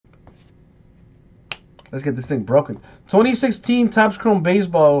Let's get this thing broken. 2016 Topps Chrome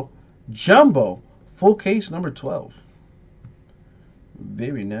Baseball Jumbo. Full case number 12.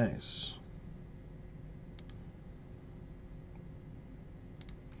 Very nice.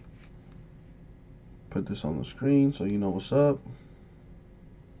 Put this on the screen so you know what's up.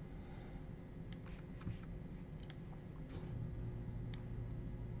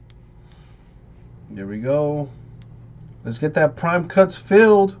 There we go. Let's get that prime cuts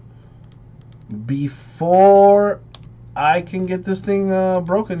filled before I can get this thing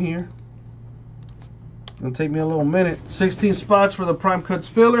broken here. It'll take me a little minute. 16 spots for the prime cuts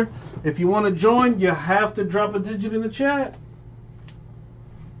filler. If you want to join, you have to drop a digit in the chat.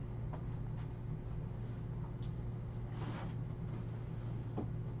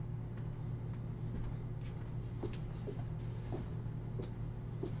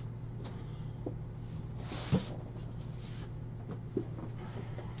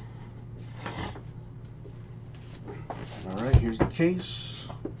 All right, here's the case.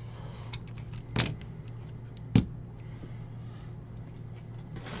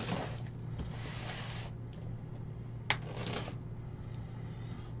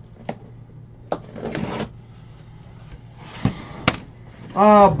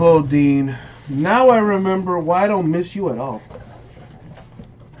 Ah, Bodine. Now I remember why I don't miss you at all.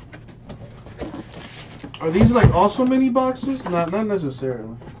 Are these like also mini boxes? Not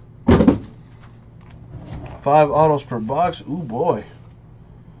necessarily. 5 autos per box. Ooh, boy.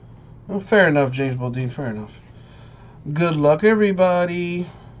 Well, fair enough, James Bodine. Fair enough. Good luck, everybody.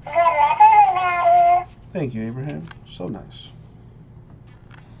 Good luck, everybody. Thank you, Abraham. So nice.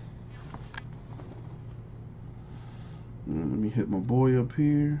 Let me hit my boy up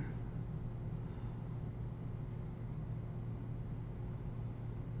here.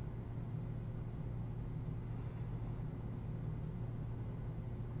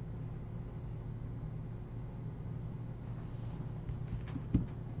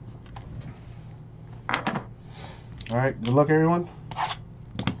 All right, good luck, everyone.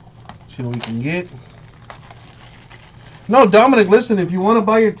 See what we can get. No, Dominic, listen, if you want to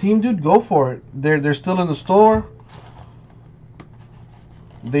buy your team, dude, go for it. They're still in the store.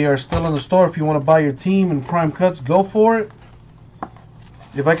 They are still in the store. If you want to buy your team and prime cuts, go for it.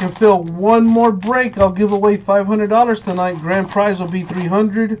 If I can fill one more break, I'll give away $500 tonight. Grand prize will be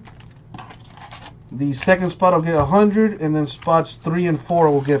 $300. The second spot will get $100, and then spots 3 and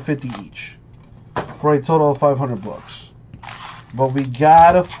 4 will get $50 each, for a total of $500. But we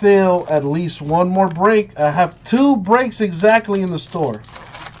gotta fill at least one more break. I have 2 breaks exactly in the store.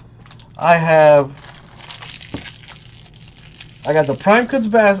 I got the prime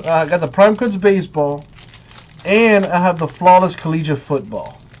cuts baseball, and I have the flawless collegiate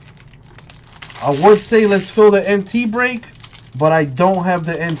football. I would say let's fill the NT break, but I don't have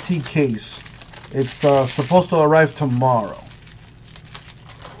the NT case. It's supposed to arrive tomorrow.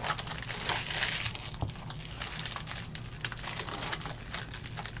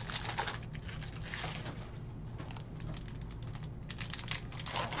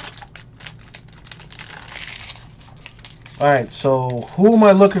 Alright, so who am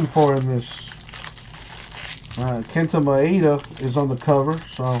I looking for in this? Kenta Maeda is on the cover,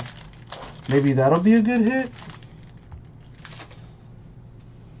 so maybe that'll be a good hit.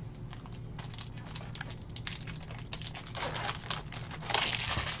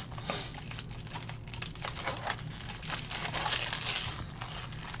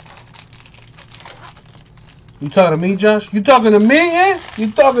 You talking to me, Josh? You talking to me, eh?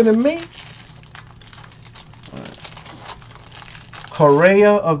 You talking to me?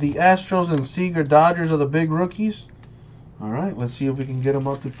 Correa of the Astros and Seager Dodgers are the big rookies. All right, let's see if we can get them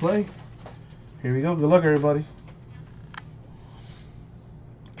up to play. Here we go. Good luck, everybody.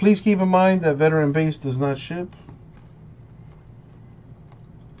 Please keep in mind that veteran base does not ship.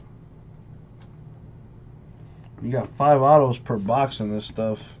 You got 5 autos per box in this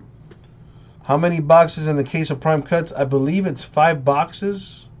stuff. How many boxes in the case of prime cuts? I believe it's 5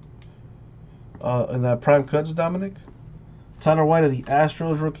 boxes in that prime cuts, Dominic. Tyler White of the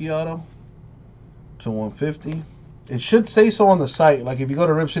Astros rookie auto to 150. It should say so on the site. Like if you go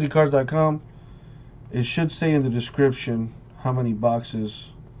to ripcitycards.com, it should say in the description how many boxes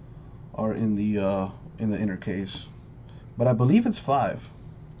are in the inner case. But I believe it's 5.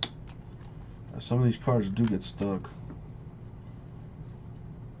 Some of these cards do get stuck.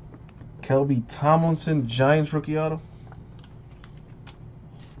 Kelby Tomlinson, Giants rookie auto.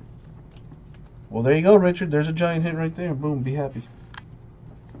 Well, there you go, Richard. There's a giant hit right there. Boom, be happy.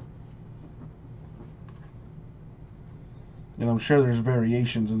 And I'm sure there's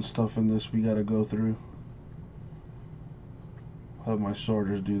variations and stuff in this we got to go through. I'll have my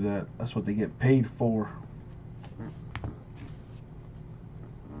sorters do that. That's what they get paid for.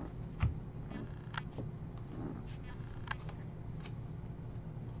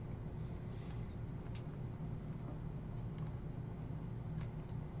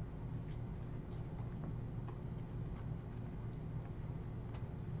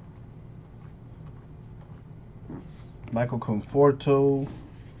 Michael Conforto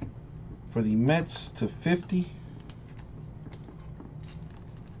for the Mets to 50.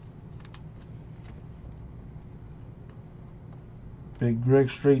 Big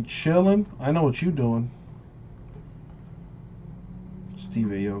Greg straight chilling. I know what you doing. Steve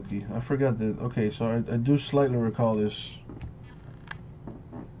Aoki. I forgot that. Okay, so I do slightly recall this.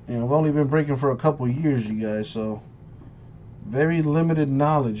 You know, I've only been breaking for a couple years, you guys, so very limited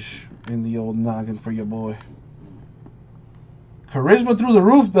knowledge in the old noggin for your boy. Charisma through the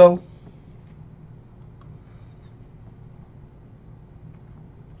roof, though.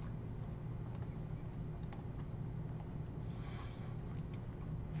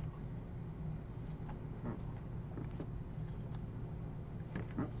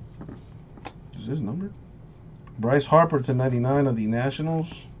 Is this numbered? Bryce Harper to 99 of the Nationals.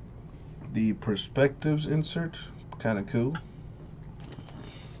 The Perspectives insert. Kind of cool.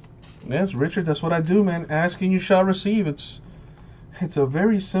 Yes, Richard, that's what I do, man. Asking you shall receive. It's a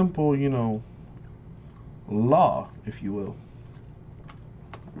very simple, you know, law, if you will.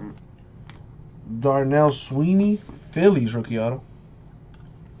 Darnell Sweeney, Phillies rookie auto.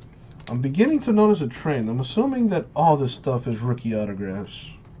 I'm beginning to notice a trend. I'm assuming that all this stuff is rookie autographs.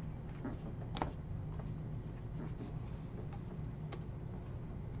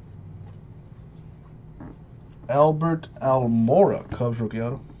 Albert Almora, Cubs rookie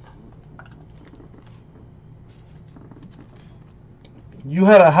auto. You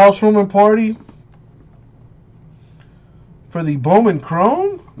had a housewarming party for the Bowman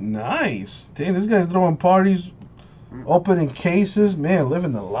Chrome? Nice. Dang, this guy's throwing parties, opening cases. Man,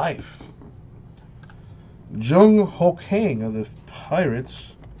 living the life. Jung Ho Kang of the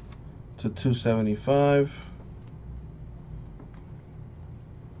Pirates to 275.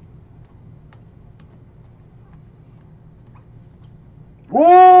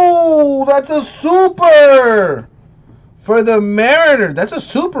 Oh, that's a super for the Mariners. That's a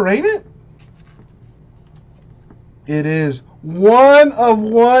super, ain't it? It is 1 of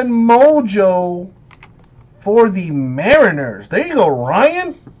 1 mojo for the Mariners. There you go,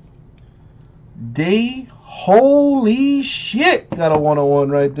 Ryan. Holy shit. Got a 101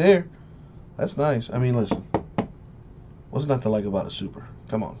 right there. That's nice. I mean, listen. What's not to like about a super?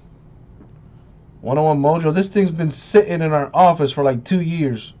 Come on. 101 mojo. This thing's been sitting in our office for like 2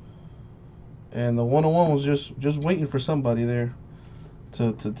 years. And the 101 was just waiting for somebody there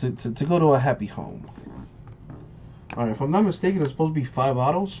to go to a happy home. Alright, if I'm not mistaken, it's supposed to be 5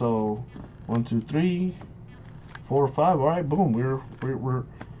 autos, so 1, 2, 3, 4, 5. Alright, boom.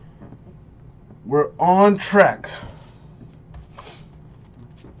 We're on track.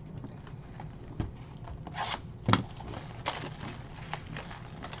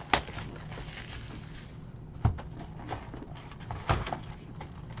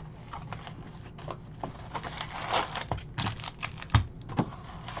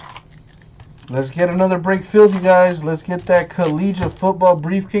 Let's get another break filled, you guys. Let's get that collegiate football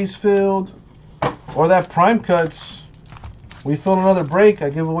briefcase filled. Or that prime cuts. We fill another break. I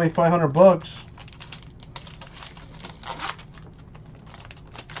give away $500.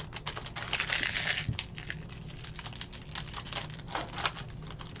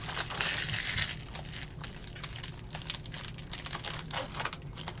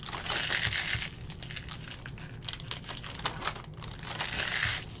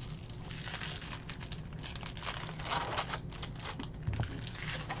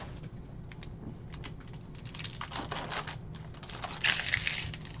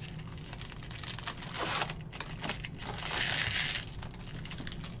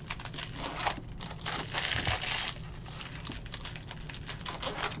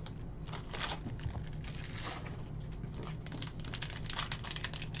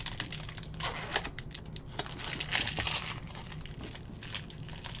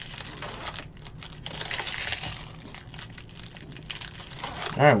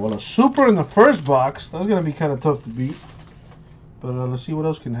 Alright, well, a super in the first box. That's going to be kind of tough to beat. But let's see what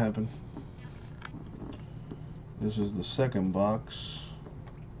else can happen. This is the second box.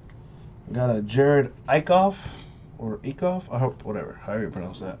 Got a Jared Eichhoff. Or Eichhoff? I hope, whatever. However you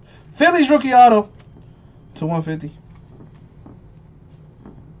pronounce that. Phillies rookie auto to 150.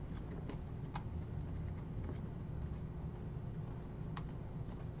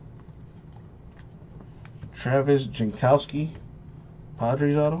 Travis Jankowski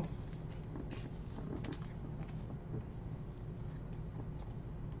Padres auto.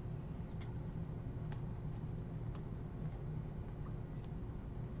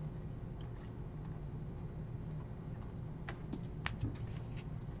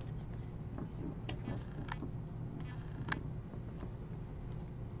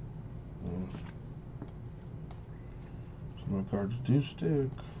 Some of the cards do stick.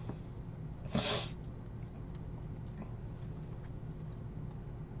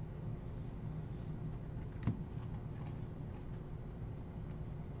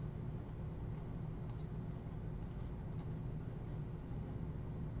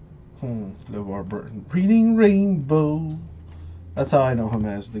 LeVar Burton. Reading Rainbow. That's how I know him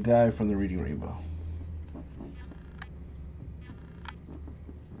as, the guy from the Reading Rainbow.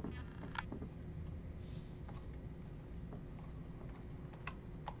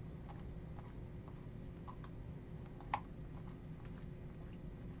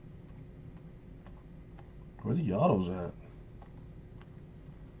 Where the autos at?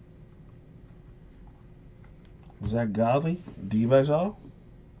 Was that Godley? D-backs auto?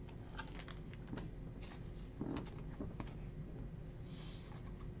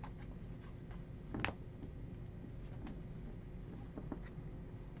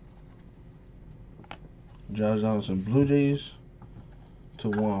 Josh Donaldson, Blue Jays to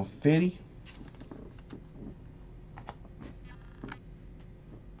 150.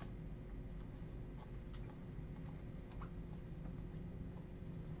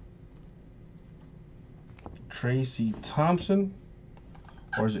 Tracy Thompson,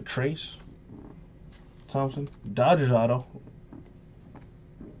 or is it Trace Thompson? Dodgers auto.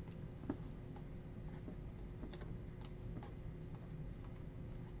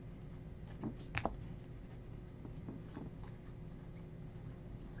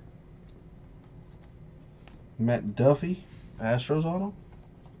 Matt Duffy, Astros auto.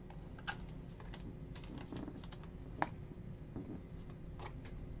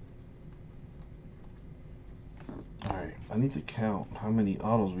 Alright, I need to count how many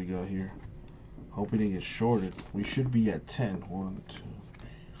autos we got here. Hope we didn't get shorted. We should be at 10. 1, 2, 3,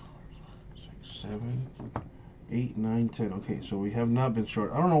 4, 5, 6, 7, 8, 9, 10. Okay, so we have not been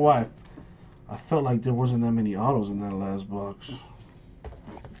short. I don't know why. I felt like there wasn't that many autos in that last box.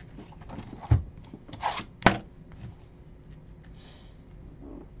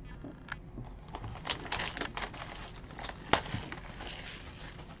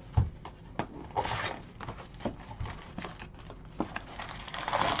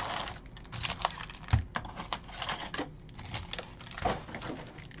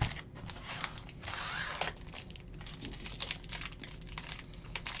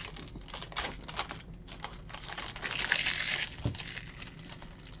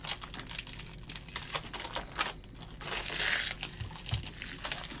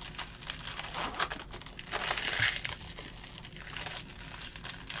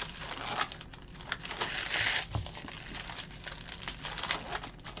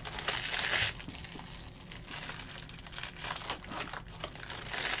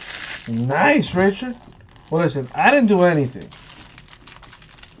 Nice, Richard. Well, listen, I didn't do anything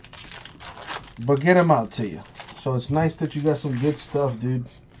but get him out to you. So it's nice that you got some good stuff, dude.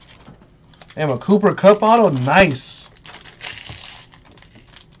 And a Cooper Cup auto, nice.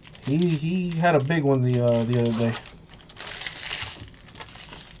 He had a big one the other day.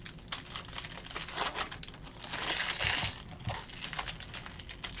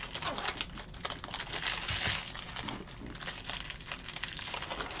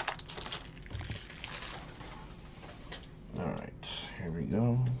 Here we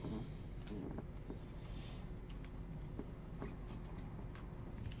go.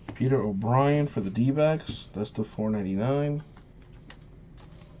 Peter O'Brien for the D-backs. That's the $4.99.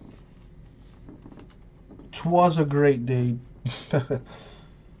 'Twas a great day.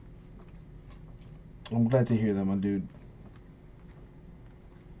 I'm glad to hear that, my dude.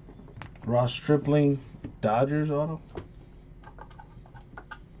 Ross Stripling, Dodgers auto.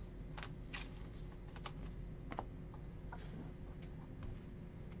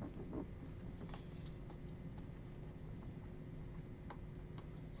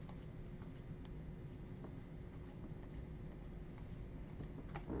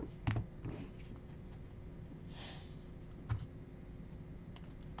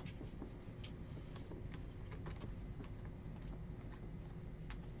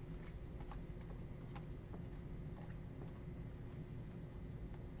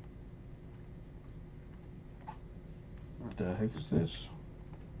 What the heck is this?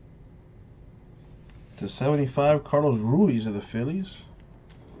 To 75, Carlos Ruiz of the Phillies.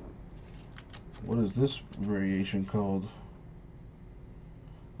 What is this variation called?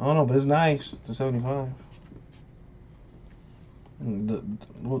 I don't know, but it's nice. The 75.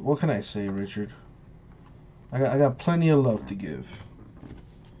 What can I say, Richard? I got plenty of love to give.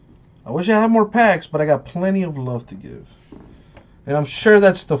 I wish I had more packs, but I got plenty of love to give. And I'm sure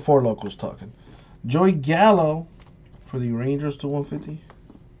that's the Four Locals talking. Joey Gallo for the Rangers to 150.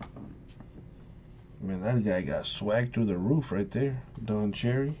 Man, that guy got swag through the roof right there. Don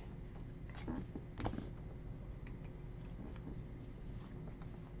Cherry.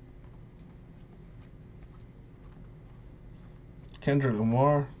 Kendrick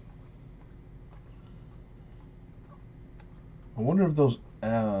Lamar. I wonder if those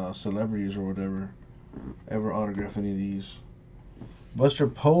celebrities or whatever ever autograph any of these. Buster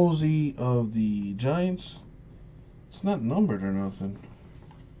Posey of the Giants. It's not numbered or nothing.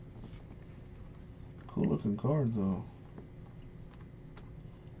 Cool looking card though.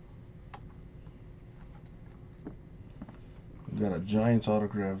 Got a Giants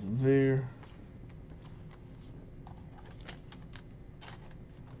autograph there.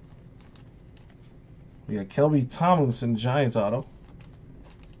 We got Kelby Tomlinson, Giants auto.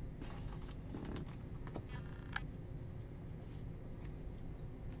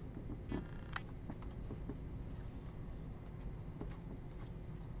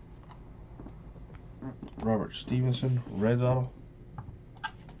 Robert Stevenson, Reds auto.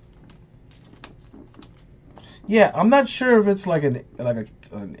 Yeah, I'm not sure if it's like an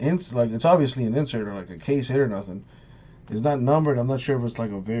it's obviously an insert or like a case hit or nothing. It's not numbered. I'm not sure if it's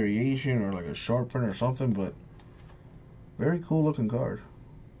like a variation or like a short print or something, but very cool looking card.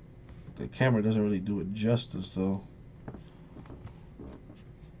 The camera doesn't really do it justice though.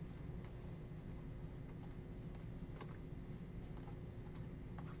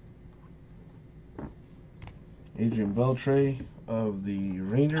 Adrian Beltre of the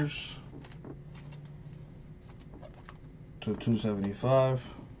Rangers to 275.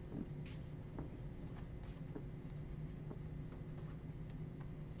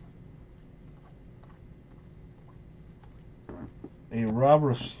 A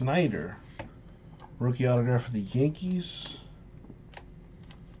Robert Snyder rookie autograph for the Yankees,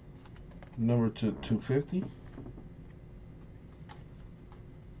 number to 250.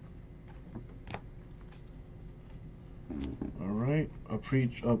 All right,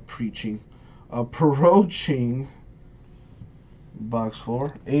 approaching box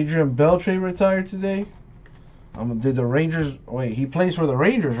 4. Adrian Beltre retired today. Did the Rangers? Wait, he plays for the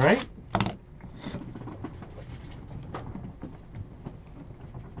Rangers, right?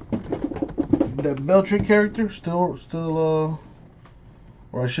 That Beltre character still,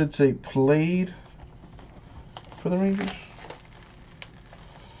 or I should say, played for the Rangers.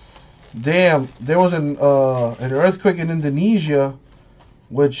 Damn, there was an earthquake in Indonesia,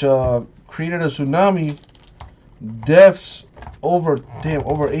 which created a tsunami. Deaths over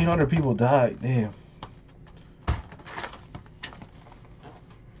 800 people died. Damn.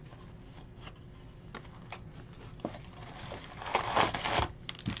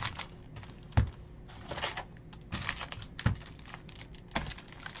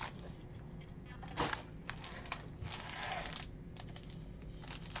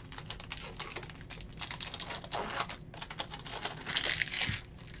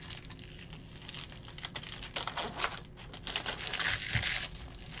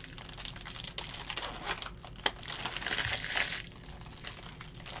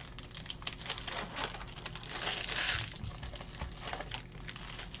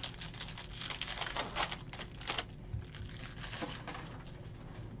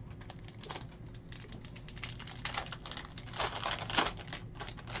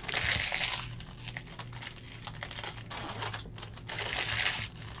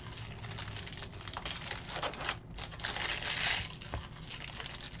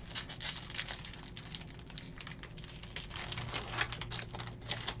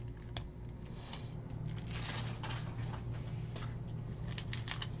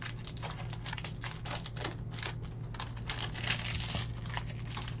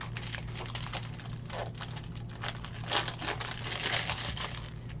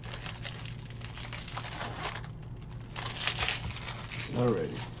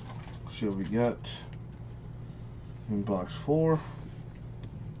 Alrighty, let's see what we got in box 4.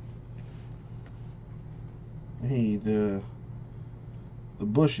 Hey, the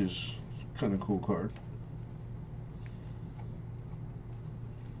Bushes, kind of cool card.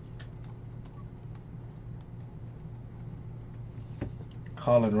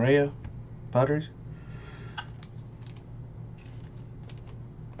 Colin Rea, Padres.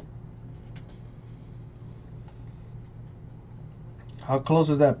 How close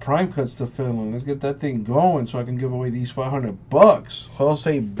is that prime cuts to filling? Let's get that thing going so I can give away these $500.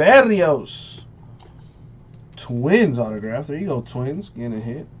 Jose Berrios. Twins autograph. There you go, Twins. Getting a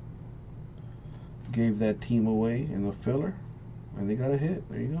hit. Gave that team away in the filler. And they got a hit.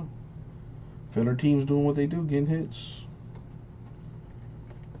 There you go. Filler teams doing what they do, getting hits.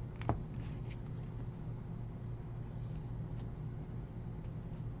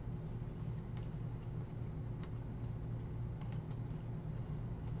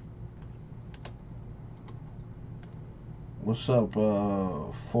 What's up,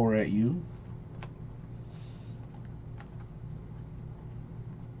 4 at you?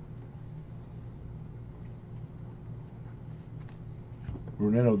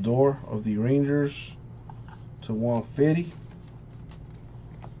 Brunetto Door of the Rangers to 150.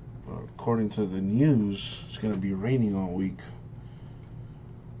 According to the news, it's going to be raining all week.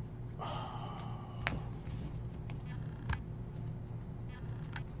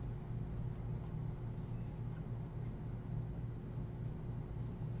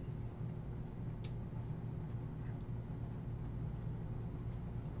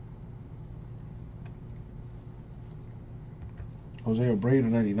 Jose Abreu to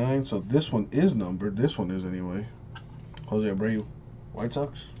 99. So this one is numbered. This one is anyway. Jose Abreu, White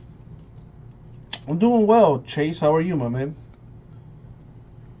Sox. I'm doing well, Chase. How are you, my man?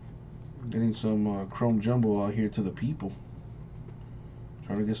 Getting some Chrome Jumbo out here to the people.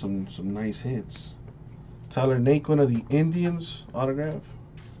 Trying to get some nice hits. Tyler Naquin of the Indians autograph.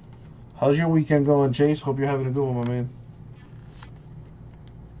 How's your weekend going, Chase? Hope you're having a good one, my man.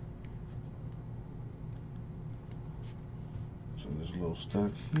 Little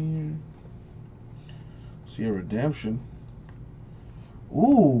stack here. See a redemption.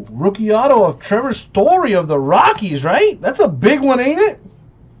 Ooh, rookie auto of Trevor Story of the Rockies, right? That's a big one, ain't it?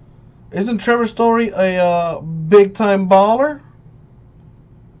 Isn't Trevor Story a big-time baller?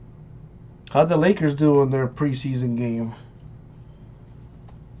 How'd the Lakers do in their preseason game?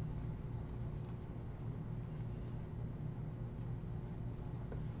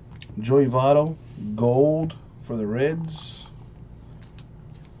 Joey Votto, gold for the Reds.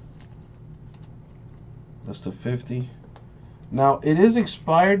 That's the 50. Now, it is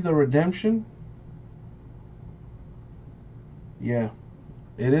expired, the redemption. Yeah,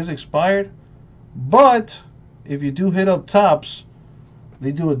 it is expired. But, if you do hit up Topps,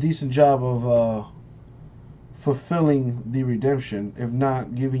 they do a decent job of fulfilling the redemption. If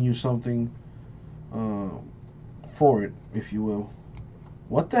not, giving you something for it, if you will.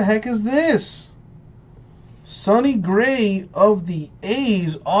 What the heck is this? Sonny Gray of the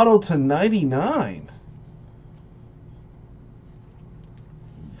A's, auto to 99.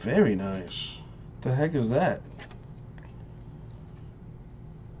 Very nice. What the heck is that?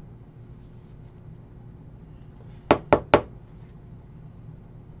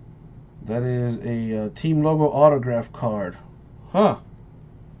 That is a team logo autograph card. Huh.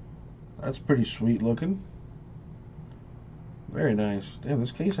 That's pretty sweet looking. Very nice. Damn,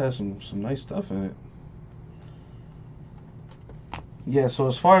 this case has some nice stuff in it. Yeah, so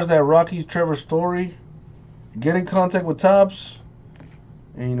as far as that Rocky Trevor Story, get in contact with Topps.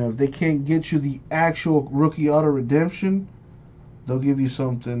 And, you know, if they can't get you the actual rookie auto redemption, they'll give you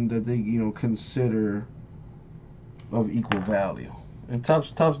something that they, you know, consider of equal value. And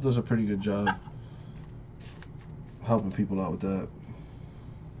Topps does a pretty good job helping people out with that.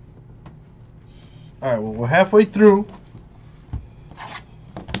 All right, well, we're halfway through.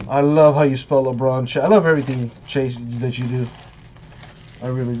 I love how you spell LeBron. I love everything, Chase, that you do. I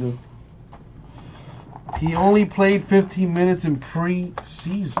really do. He only played 15 minutes in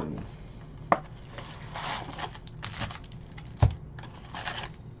pre-season.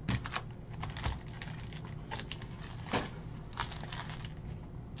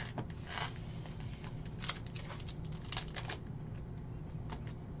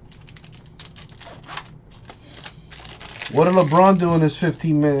 What did LeBron do in his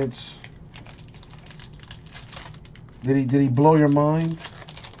 15 minutes? Did he blow your mind?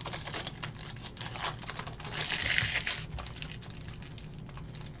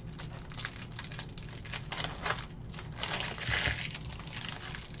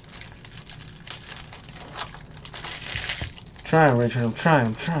 Trying, Richard. I'm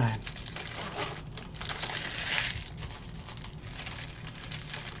trying.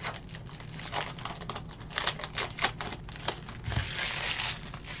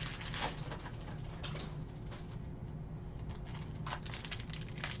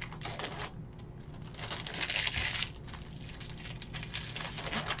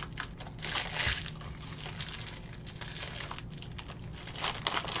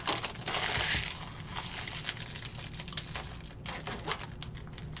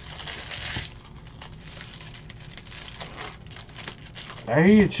 I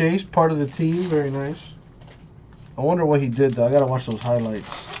hear you, Chase. Part of the team. Very nice. I wonder what he did, though. I gotta watch those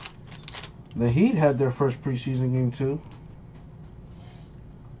highlights. The Heat had their first preseason game, too.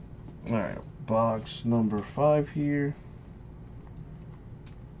 Alright, box number 5 here.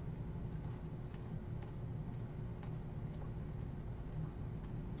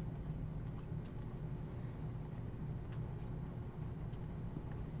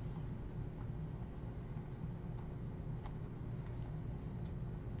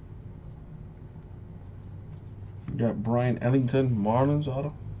 We got Brian Ellington, Marlins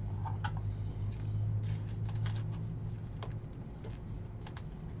auto.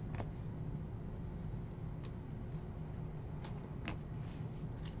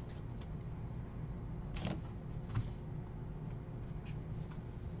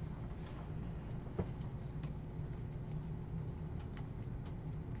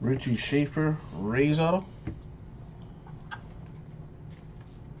 Richie Schaefer, Rays auto.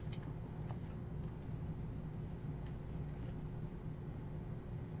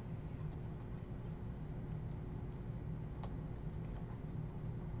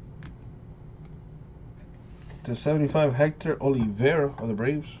 To 75, Hector Olivera of the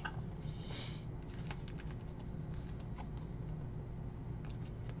Braves.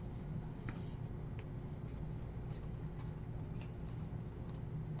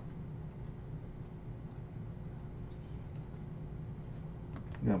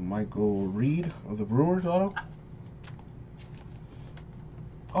 We got Michael Reed of the Brewers auto.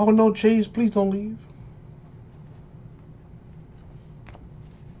 Oh no, Chase, please don't leave.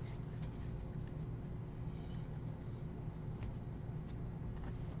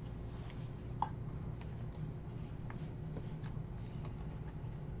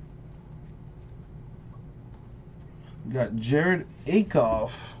 We got Jared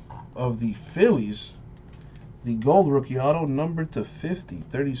Akoff of the Phillies. The gold rookie auto, numbered to 50.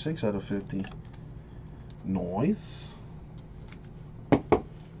 36 out of 50. Nice.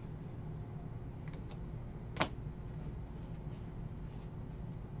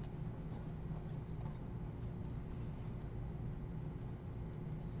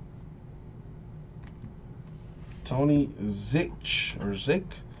 Tony Zych, or Zick.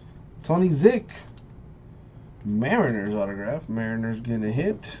 Tony Zick. Mariners autograph. Mariners getting a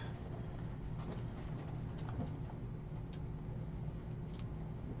hit.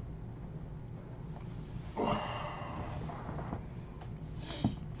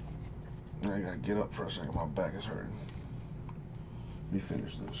 I gotta get up for a second. My back is hurting. Let me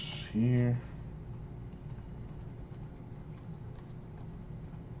finish this here.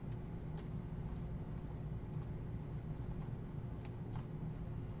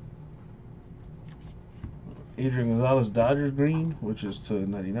 Adrian Gonzalez, Dodgers green, which is to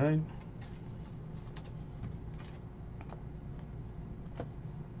 99.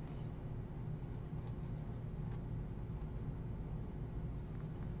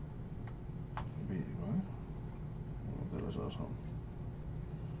 Wait, what? Oh, there was also.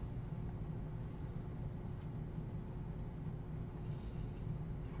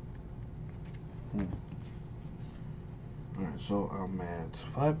 Alright, so I'm at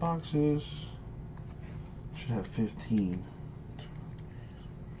 5 boxes. Should have 15.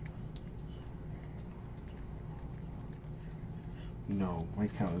 No, my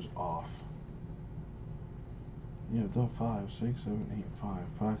count is off. Yeah, I've done 5, 6, 7, 8, 5.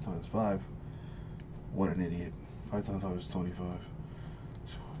 5 times 5. What an idiot. 5 times 5 is 25. 2,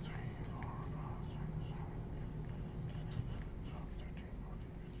 3, 4, 5,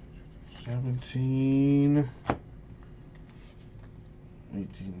 6, 7, 8, 17. 18,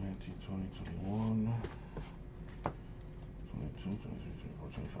 19, 20, 21. 22, 23, 24,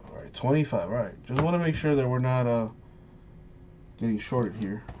 25. Alright, 25. Alright. Just want to make sure that we're not getting shorted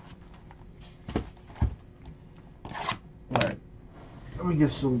here. Alright. Let me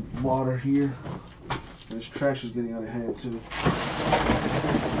get some water here. This trash is getting out of hand too.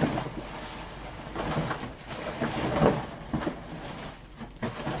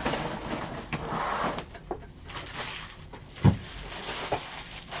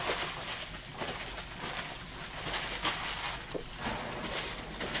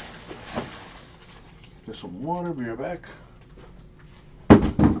 Get some water, be right back.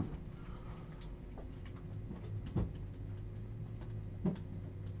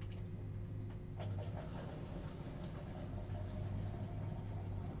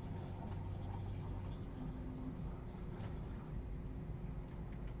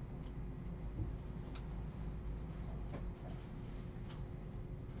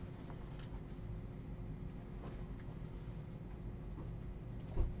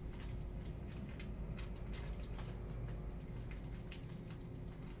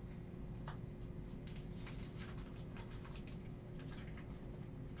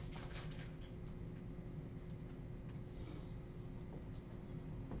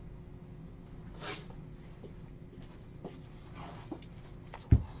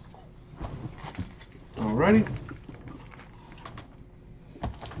 Alrighty.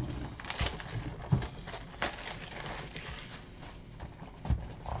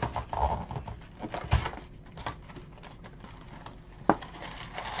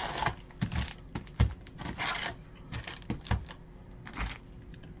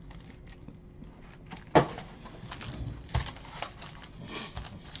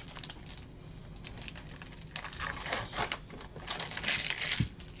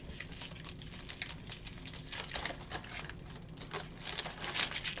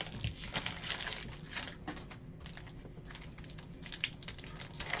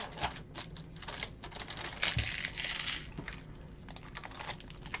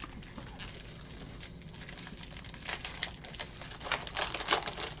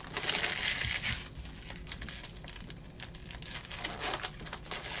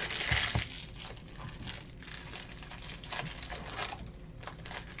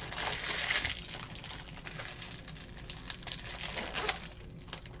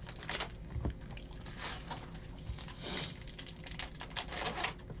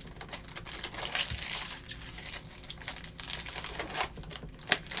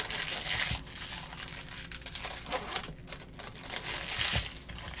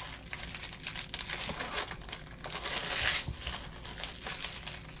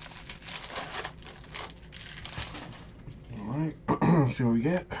 See what we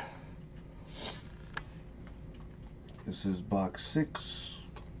get. This is box 6.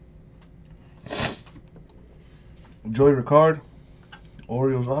 Joey Ricard,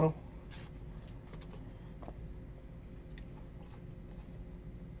 Orioles auto.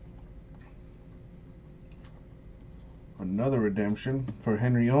 Another redemption for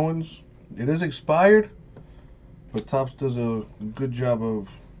Henry Owens. It is expired, but Topps does a good job of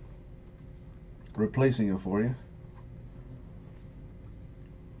replacing it for you.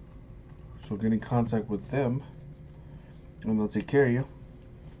 So get in contact with them and they'll take care of you.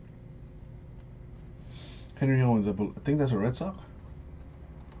 Henry Owens, I think that's a Red Sox.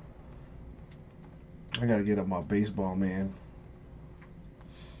 I gotta get up my baseball, man.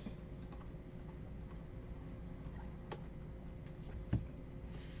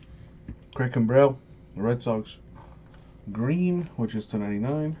 Craig Kimbrell, the Red Sox green, which is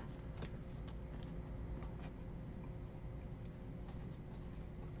 /99.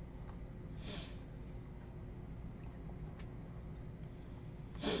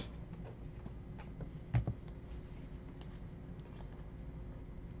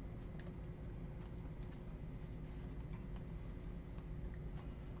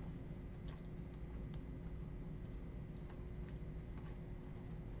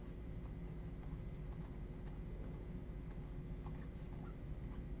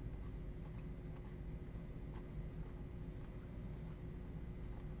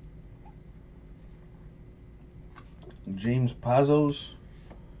 James Pazos,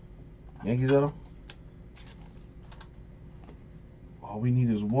 Yankees auto. All we need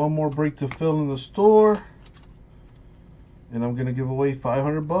is one more break to fill in the store, and I'm gonna give away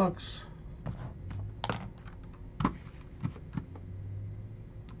 $500.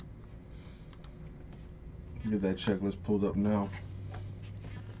 Get that checklist pulled up now.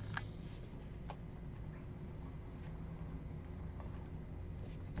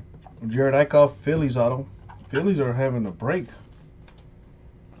 Jared Eichhoff, Phillies auto. Phillies are having a break.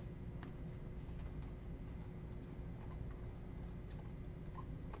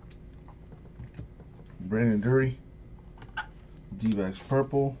 Brandon Drury, D-backs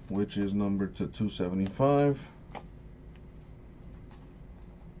purple, which is numbered to 275.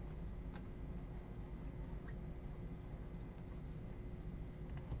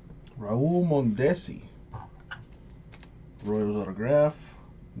 Raul Mondesi, Royals autograph,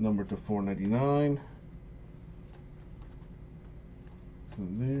 numbered to 499.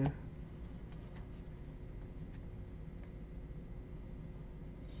 There.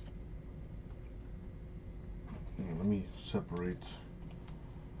 Let me separate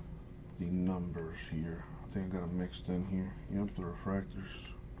the numbers here. I think I got them mixed in here. Yep, the refractors.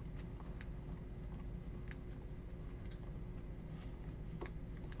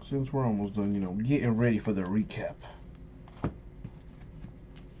 Since we're almost done, you know, getting ready for the recap.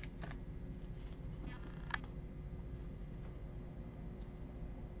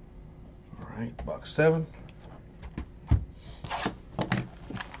 Alright, box 7.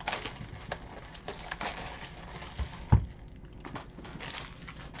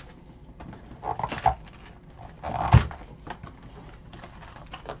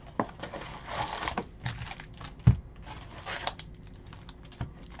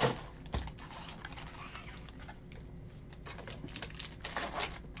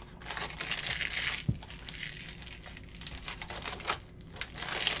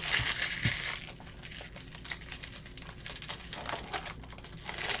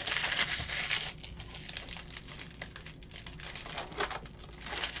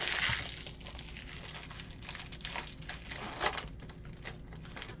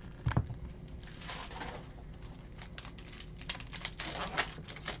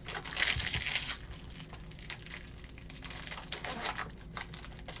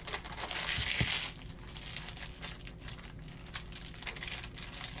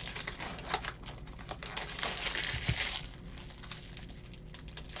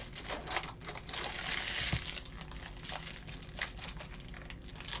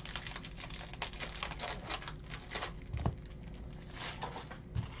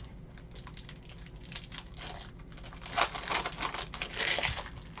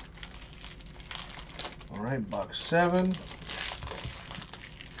 Alright, box 7.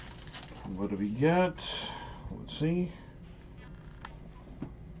 What do we got? Let's see.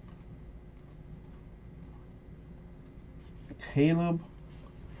 Caleb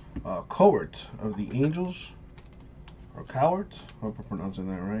Cowart of the Angels. Or Cowart. I hope I'm pronouncing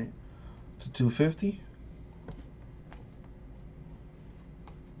that right. To 250.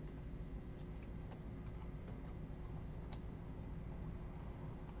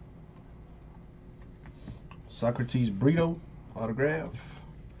 Socrates Brito autograph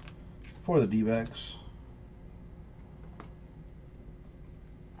for the D-backs.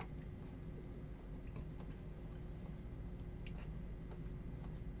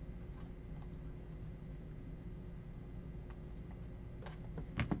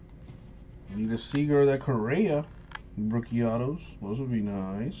 Need a Seager or that Correa rookie autos. Those would be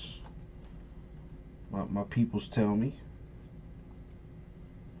nice. My peoples tell me.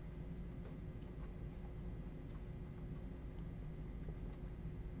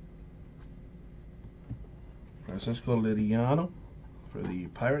 Francisco Liriano for the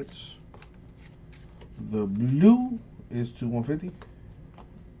Pirates. The blue is to 150.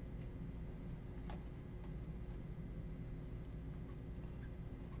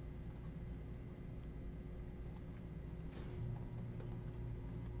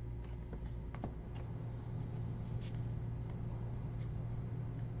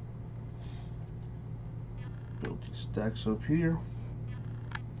 Built these stacks up here.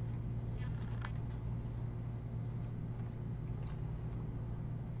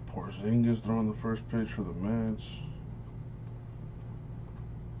 Porzingis throwing the first pitch for the Mets.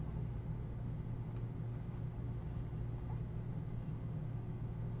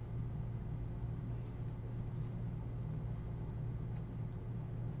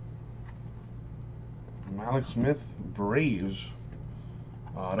 Alex Smith, Braves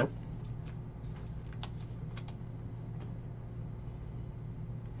auto.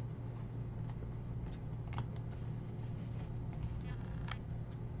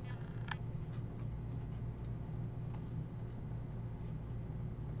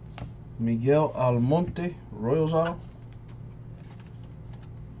 Miguel Almonte, Royals auto.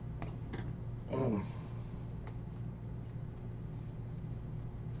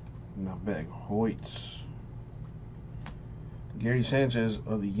 Now bag Hoyts. Gary Sanchez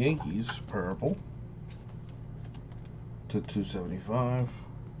of the Yankees, purple to 275.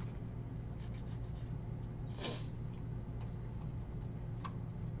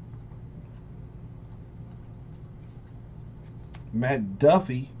 Matt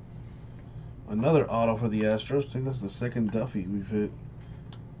Duffy, another auto for the Astros. I think that's the second Duffy we've hit.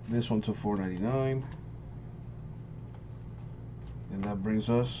 This one to 499. And that brings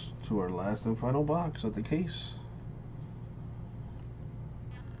us to our last and final box of the case.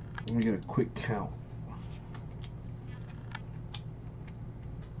 Let me get a quick count.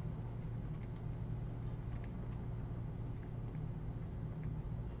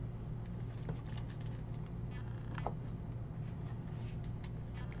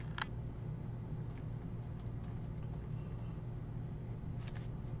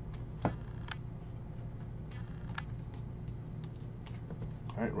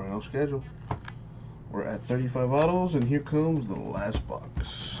 Alright, right on schedule. We're at 35 autos, and here comes the last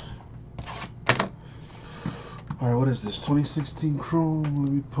box. Alright, what is this? 2016 Chrome.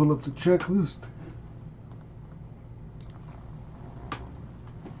 Let me pull up the checklist.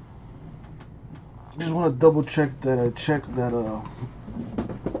 Just want to double check that I checked that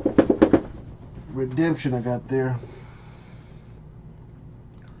redemption I got there.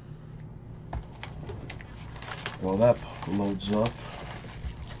 Well, that loads up.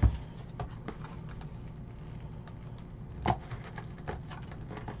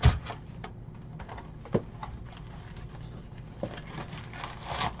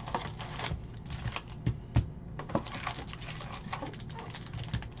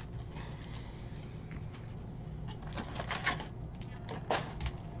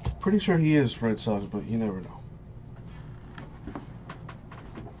 Pretty sure he is Red Sox, but you never know.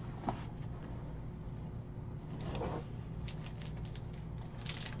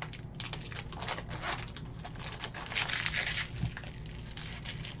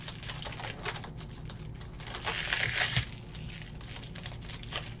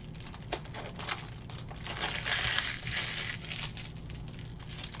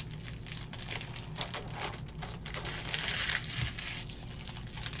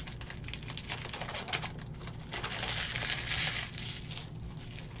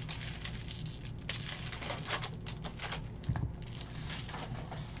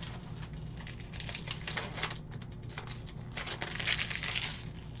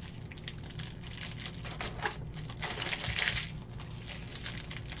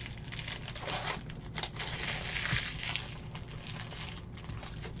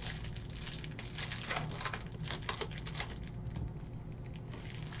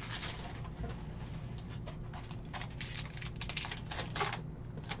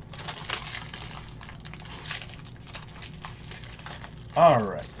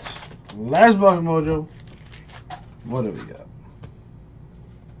 Alright. Last box mojo. What do we got?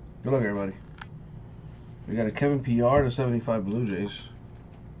 Good luck, everybody. We got a Kevin PR to 75 Blue Jays.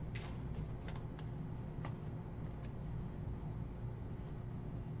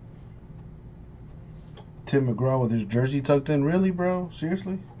 Tim McGraw with his jersey tucked in. Really, bro?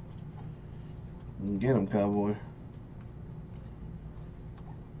 Seriously? Get him, Cowboy.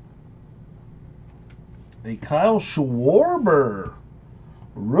 A Kyle Schwarber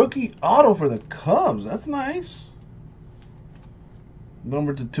rookie auto for the Cubs. That's nice.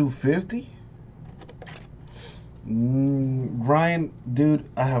 Number to 250. Ryan, dude,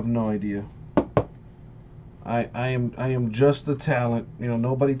 I have no idea. I am just the talent. You know,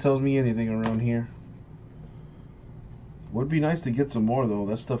 nobody tells me anything around here. Would be nice to get some more though.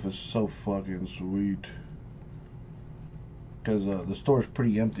 That stuff is so fucking sweet. Because the store is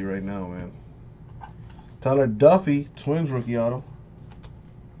pretty empty right now, man. Tyler Duffy, Twins rookie auto.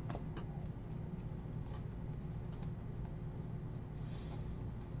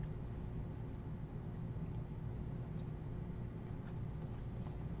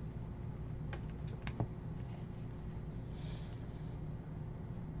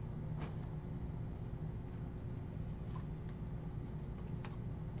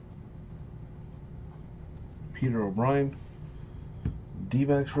 Peter O'Brien,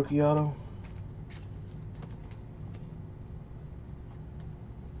 D-backs rookie auto.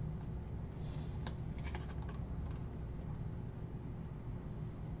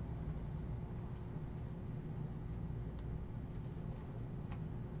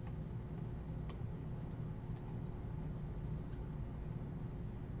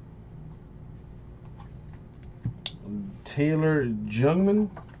 Taylor Jungmann,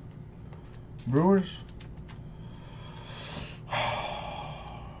 Brewers.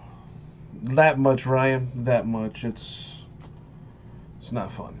 That much, Ryan. That much. It's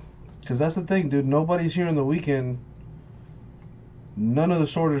not fun. Because that's the thing, dude. Nobody's here on the weekend. None of the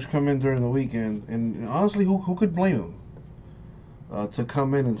sorters come in during the weekend. And honestly, who could blame them to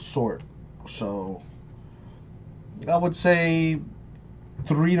come in and sort? So, I would say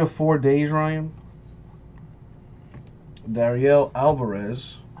 3 to 4 days, Ryan. Dariel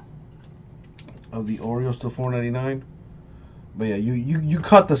Alvarez of the Orioles to 499. But yeah, you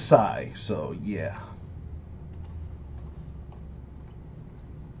cut the sigh, so yeah.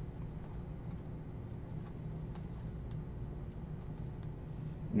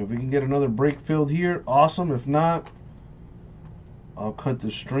 If we can get another break filled here, awesome. If not, I'll cut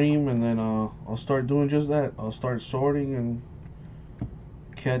the stream and then I'll start doing just that. I'll start sorting and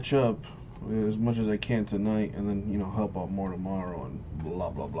catch up as much as I can tonight, and then, you know, help out more tomorrow and blah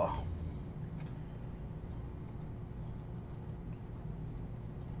blah blah.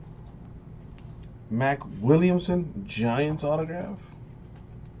 Mac Williamson, Giants autograph.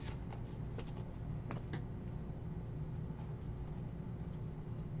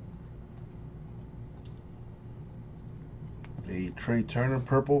 A Trey Turner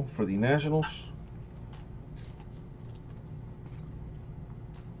purple for the Nationals.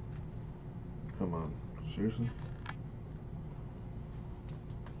 Come on, seriously?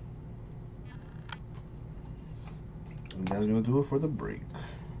 And that's going to do it for the break.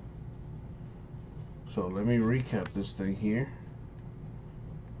 So let me recap this thing here.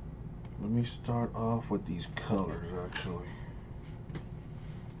 Let me start off with these colors, actually.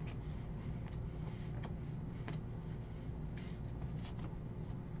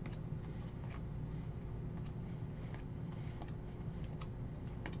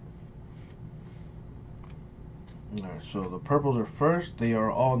 Alright, so the purples are first. They are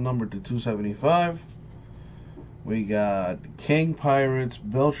all numbered to 275. We got King Pirates,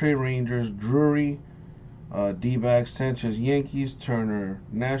 Beltray Rangers, Drury, D-backs, Sanchez Yankees, Turner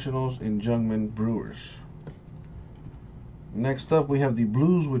Nationals, and Jungmann Brewers. Next up, we have the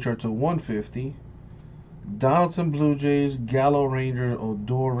Blues, which are to 150. Donaldson Blue Jays, Gallo Rangers,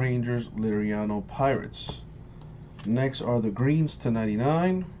 Odor Rangers, Liriano Pirates. Next are the Greens to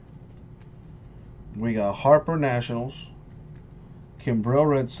 99. We got Harper Nationals, Kimbrel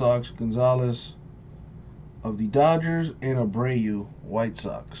Red Sox, Gonzalez of the Dodgers, and Abreu White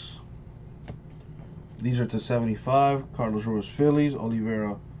Sox. These are to 75. Carlos Ruiz Phillies,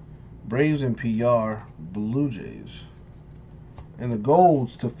 Oliveira Braves, and PR Blue Jays. And the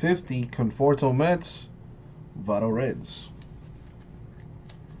golds to 50. Conforto Mets, Votto Reds.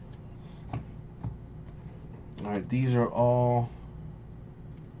 Alright, these are all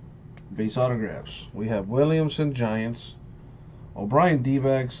base autographs. We have Williamson Giants, O'Brien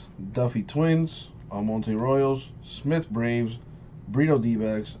D-backs, Duffy Twins, Almonte Royals, Smith Braves, Brito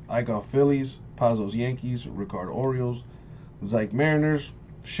D-backs, Eichhoff Phillies, Pazos Yankees, Ricardo Orioles, Zyke Mariners,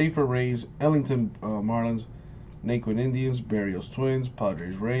 Schaefer Rays, Ellington Marlins, Naquin Indians, Barrios Twins,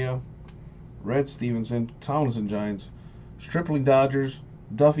 Padres Rea, Red Stevenson, Tomlinson Giants, Stripling Dodgers,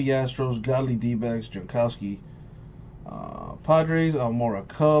 Duffy Astros, Godley D-backs, Jankowski Padres, Almora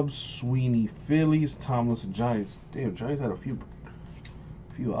Cubs, Sweeney Phillies, Tomlinson Giants. Damn, Giants had a few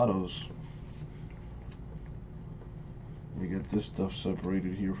autos. We get this stuff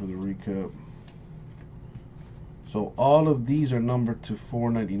separated here for the recap. So all of these are numbered to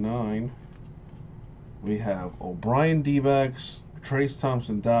 499. We have O'Brien D-backs, Trace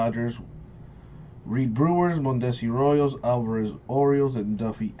Thompson Dodgers, Reed Brewers, Mondesi Royals, Alvarez Orioles, and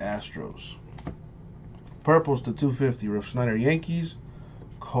Duffy Astros. Purples to 250, Rip Snyder Yankees,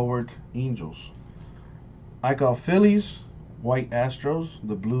 Cowart Angels. Eichel Phillies, White Astros,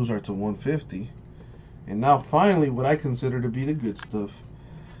 the Blues are to 150. And now finally what I consider to be the good stuff.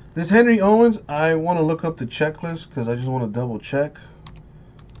 This Henry Owens, I want to look up the checklist because I just want to double check.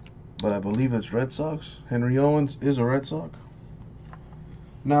 But I believe it's Red Sox. Henry Owens is a Red Sox.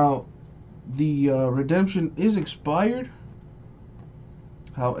 Now, the redemption is expired.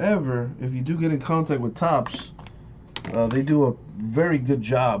 However, if you do get in contact with Topps, they do a very good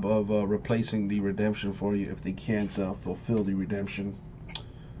job of replacing the redemption for you if they can't fulfill the redemption.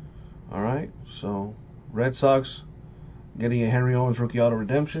 Alright, so Red Sox getting a Henry Owens rookie auto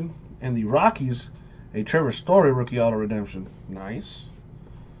redemption, and the Rockies a Trevor Story rookie auto redemption. Nice.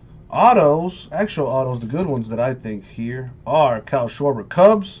 Autos, actual autos, the good ones that I think here are Kyle Schwarber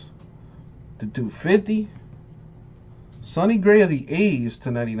Cubs to 250. Sonny Gray of the A's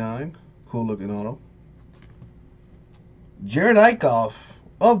to 99. Cool looking auto. Jared Eichhoff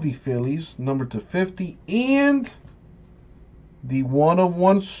of the Phillies, number to 50. And the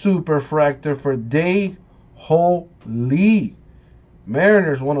 1/1 Superfractor for Day-Ho Lee.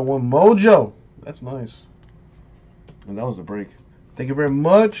 Mariners 1/1 Mojo. That's nice. And that was the break. Thank you very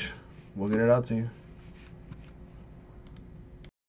much. We'll get it out to you.